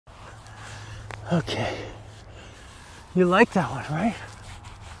Okay. You like that one, right?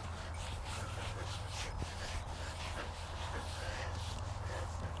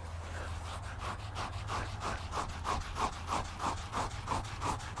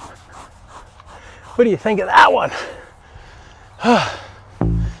 What do you think of that one?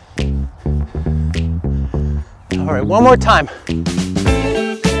 All right, one more time.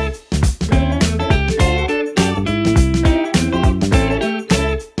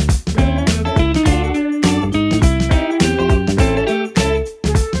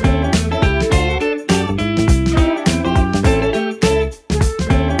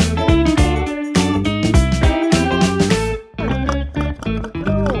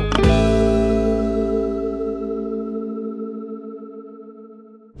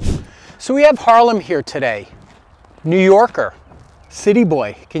 So we have Harlem here today. New Yorker, city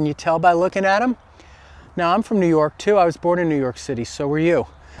boy. Can you tell by looking at him? Now I'm from New York too. I was born in New York City, so were you.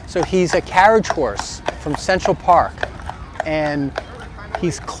 So he's a carriage horse from Central Park. And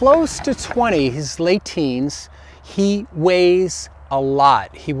he's close to 20, he's late teens. He weighs a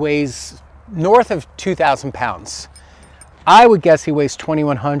lot. He weighs north of 2,000 pounds. I would guess he weighs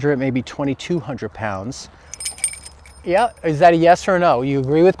 2,100, maybe 2,200 pounds. Yeah, is that a yes or a no? You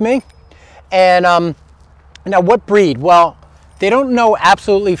agree with me? And now what breed? Well, they don't know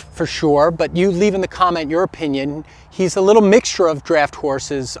absolutely for sure, but you leave in the comment your opinion. He's a little mixture of draft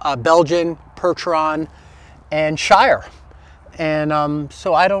horses, Belgian, Percheron, and Shire. And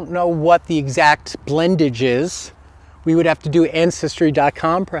so I don't know what the exact blendage is. We would have to do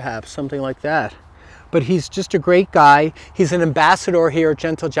ancestry.com perhaps, something like that. But he's just a great guy. He's an ambassador here at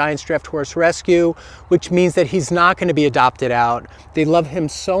Gentle Giants Draft Horse Rescue, which means that he's not going to be adopted out. They love him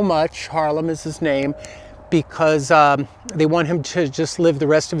so much, Harlem is his name, because they want him to just live the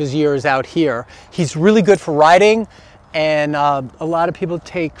rest of his years out here. He's really good for riding, and a lot of people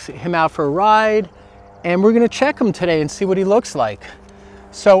take him out for a ride, and we're going to check him today and see what he looks like.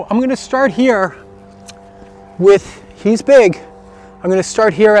 So I'm going to start here with, he's big. I'm going to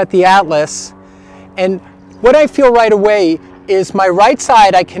start here at the Atlas. And what I feel right away is my right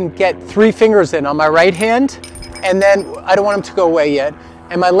side I can get 3 fingers in on my right hand, and then I don't want him to go away yet.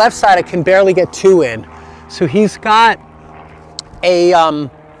 And my left side I can barely get 2 in. So he's got a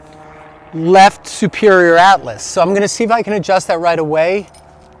left superior atlas. So I'm going to see if I can adjust that right away.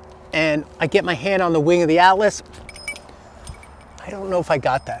 And I get my hand on the wing of the atlas. I don't know if I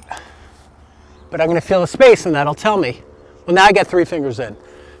got that, but I'm going to feel the space and that'll tell me. Well, now I got 3 fingers in.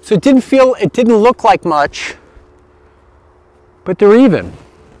 So it didn't look like much, but they're even.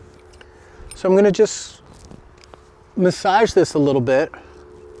 So I'm going to just massage this a little bit.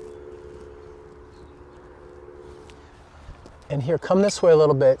 And here, come this way a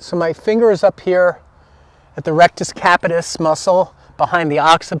little bit. So my finger is up here at the rectus capitis muscle behind the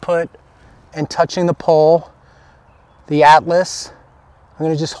occiput and touching the pole, the atlas. I'm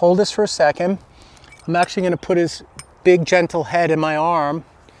going to just hold this for a second. I'm actually going to put his big gentle head in my arm.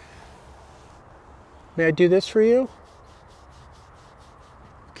 May I do this for you?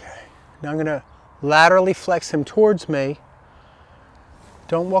 Okay. Now I'm going to laterally flex him towards me.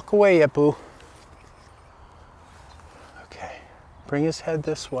 Don't walk away yet, boo. Okay. Bring his head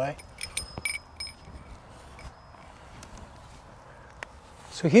this way.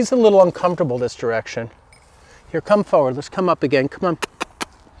 So he's a little uncomfortable this direction. Here, come forward. Let's come up again. Come on.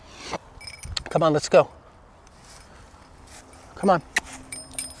 Come on, let's go. Come on.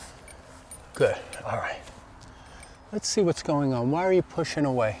 Good. All right. Let's see what's going on. Why are you pushing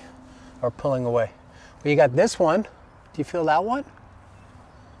away or pulling away? Well, you got this one. Do you feel that one?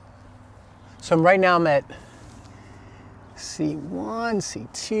 So right now I'm at C1,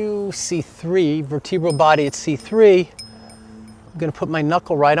 C2, C3, vertebral body at C3. I'm going to put my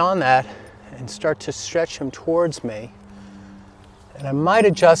knuckle right on that and start to stretch him towards me. And I might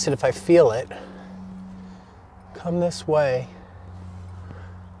adjust it if I feel it. Come this way.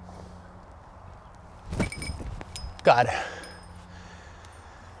 Got it.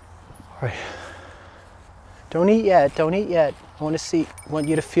 All right. Don't eat yet, don't eat yet. I want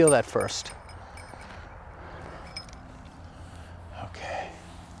you to feel that first. Okay.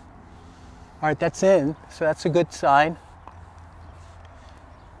 All right, that's in, so that's a good sign.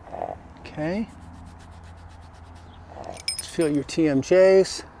 Okay. Let's feel your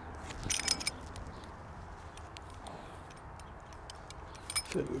TMJs.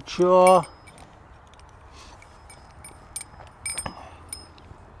 Feel your jaw.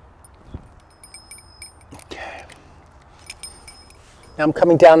 Okay. Now I'm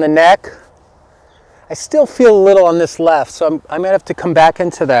coming down the neck. I still feel a little on this left, so I might have to come back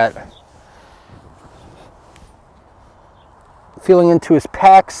into that. Feeling into his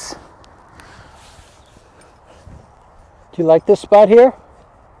pecs. Do you like this spot here?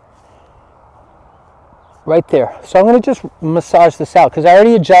 Right there. So I'm going to just massage this out because I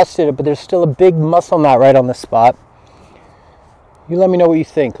already adjusted it, but there's still a big muscle knot right on this spot. You let me know what you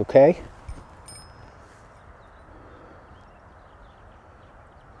think, okay?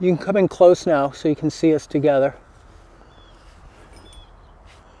 You can come in close now so you can see us together.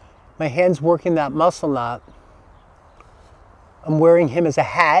 My hand's working that muscle knot. I'm wearing him as a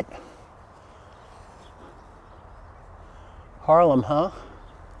hat. Harlem, huh?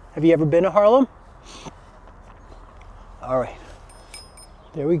 Have you ever been to Harlem? All right.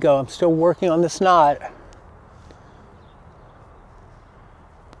 There we go. I'm still working on this knot.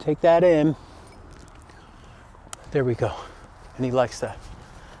 Take that in. There we go. And he likes that.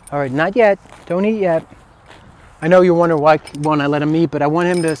 All right, not yet. Don't eat yet. I know you wonder why I let him eat, but I want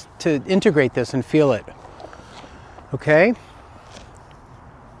him to integrate this and feel it. Okay?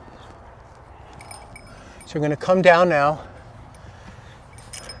 So we're going to come down now.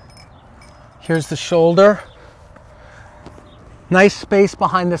 Here's the shoulder. Nice space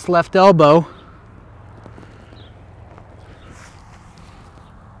behind this left elbow.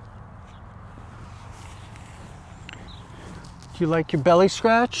 Do you like your belly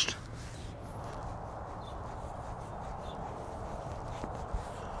scratched?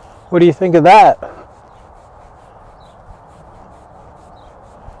 What do you think of that?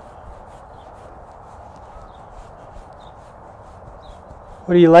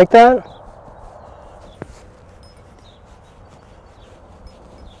 What do you like that?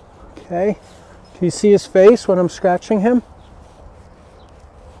 Okay. Can you see his face when I'm scratching him?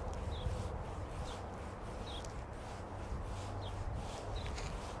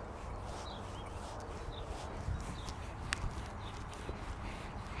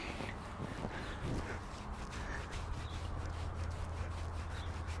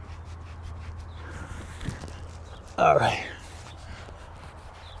 All right.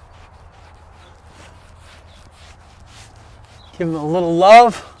 Give him a little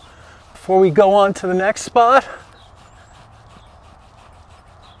love before we go on to the next spot.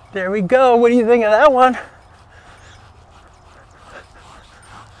 There we go. What do you think of that one?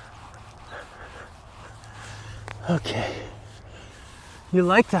 Okay. You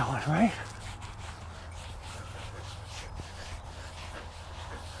like that one, right?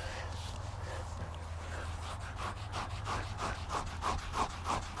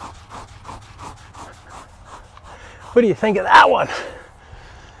 What do you think of that one?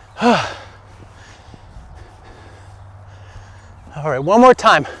 All right, one more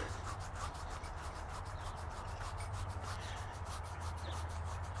time.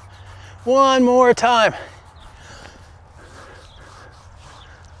 One more time.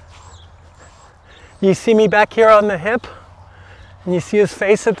 You see me back here on the hip? And you see his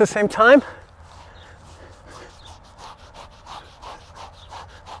face at the same time?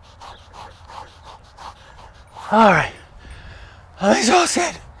 All right, I'm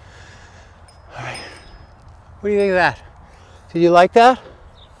exhausted. All right, what do you think of that? Did you like that?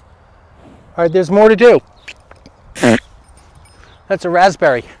 All right, there's more to do. That's a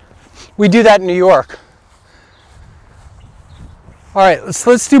raspberry. We do that in New York. All right,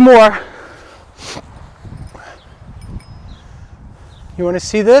 let's do more. You want to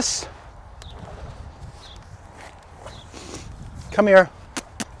see this? Come here.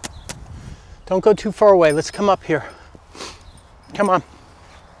 Don't go too far away. Let's come up here. Come on.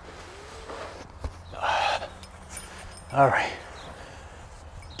 All right.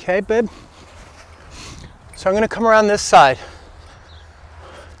 Okay, babe. So I'm going to come around this side.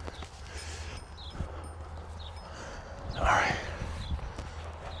 All right.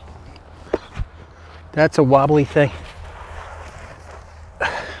 That's a wobbly thing.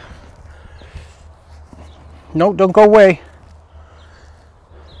 No, don't go away.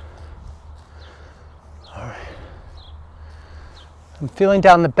 I'm feeling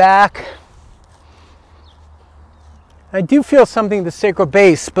down the back. I do feel something at the sacral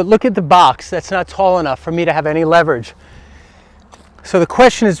base, but look at the box. That's not tall enough for me to have any leverage. So the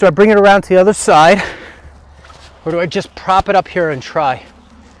question is, do I bring it around to the other side, or do I just prop it up here and try?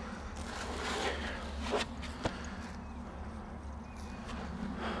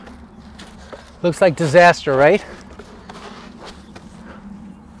 Looks like disaster, right?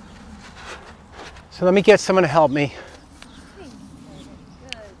 So let me get someone to help me.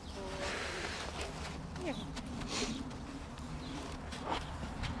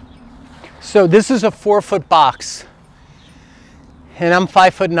 So this is a 4-foot box, and I'm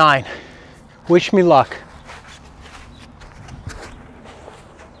 5'9". Wish me luck.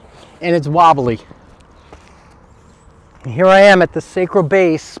 And it's wobbly. And here I am at the sacral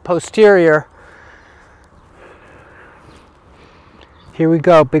base, posterior. here we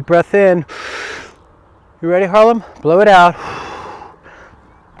go. Big breath in. You ready, Harlem? Blow it out.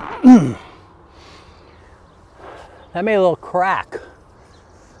 That made a little crack.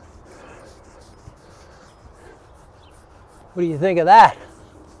 What do you think of that?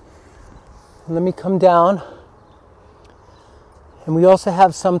 Let me come down. And we also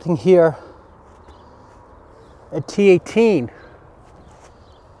have something here at T18.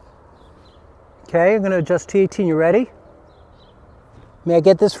 Okay, I'm going to adjust T18. You ready? May I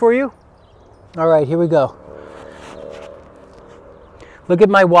get this for you? All right, here we go. Look at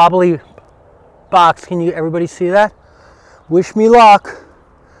my wobbly box. Can you everybody see that? Wish me luck.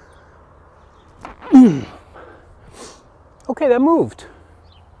 Okay, that moved.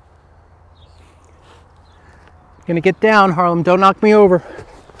 Gonna get down, Harlem. Don't knock me over.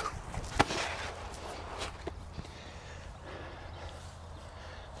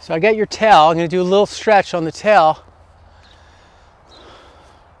 So I got your tail. I'm gonna do a little stretch on the tail.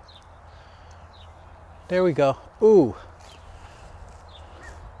 There we go. Ooh.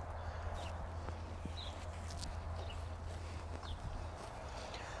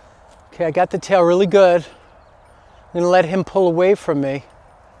 Okay, I got the tail really good. I'm gonna let him pull away from me.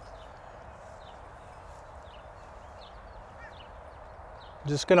 I'm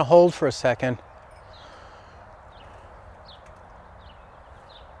just gonna hold for a second.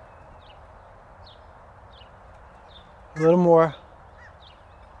 A little more.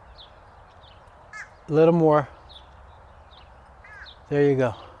 A little more. There you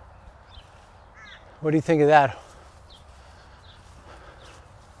go. What do you think of that?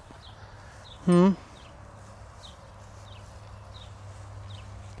 All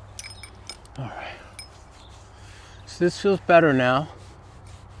right. So this feels better now.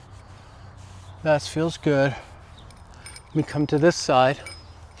 That feels good. Let me come to this side.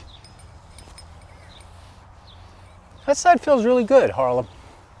 That side feels really good, Harlem.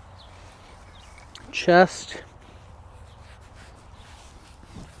 Chest.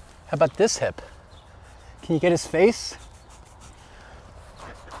 How about this hip? Can you get his face?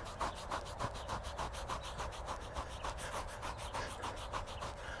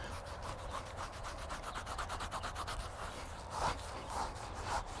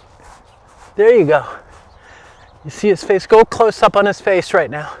 There you go. You see his face? Go close up on his face right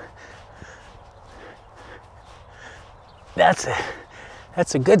now. That's it.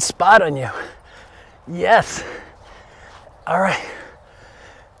 That's a good spot on you. Yes. All right.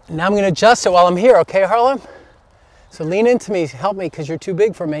 Now I'm going to adjust it while I'm here, okay, Harlem? So lean into me, help me, because you're too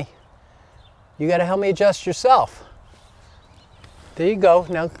big for me. You got to help me adjust yourself. There you go.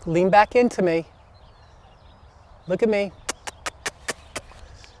 Now lean back into me. Look at me.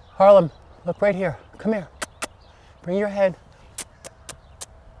 Harlem, look right here. Come here. Bring your head.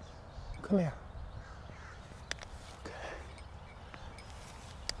 Come here. Okay.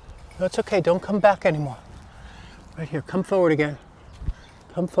 No, it's okay. Don't come back anymore. Right here. Come forward again.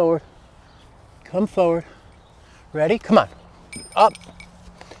 Come forward. Come forward. Ready? Come on. Up.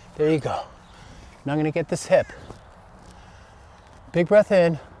 There you go. Now I'm going to get this hip. Big breath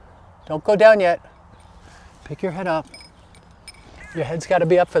in. Don't go down yet. Pick your head up. Your head's got to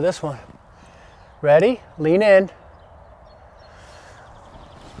be up for this one. Ready? Lean in.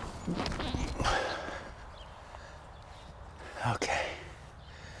 Okay.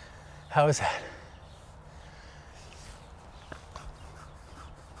 How is that?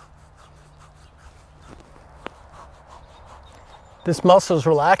 This muscle's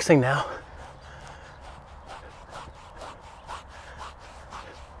relaxing now.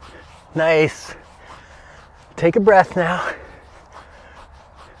 Nice. Take a breath now.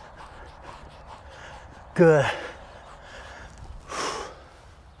 Good.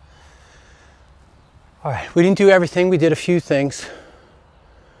 All right, we didn't do everything. We did a few things.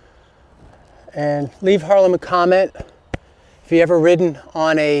 And leave Harlem a comment. If you've ever ridden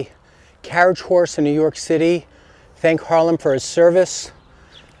on a carriage horse in New York City, thank Harlem for his service.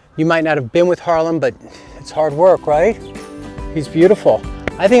 You might not have been with Harlem, but it's hard work, right? He's beautiful.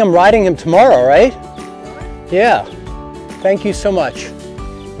 I think I'm riding him tomorrow, right? Yeah. Thank you so much.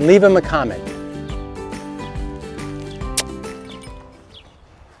 Leave him a comment.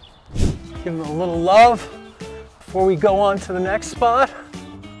 Give him a little love before we go on to the next spot.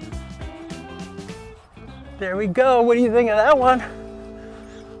 There we go. What do you think of that one?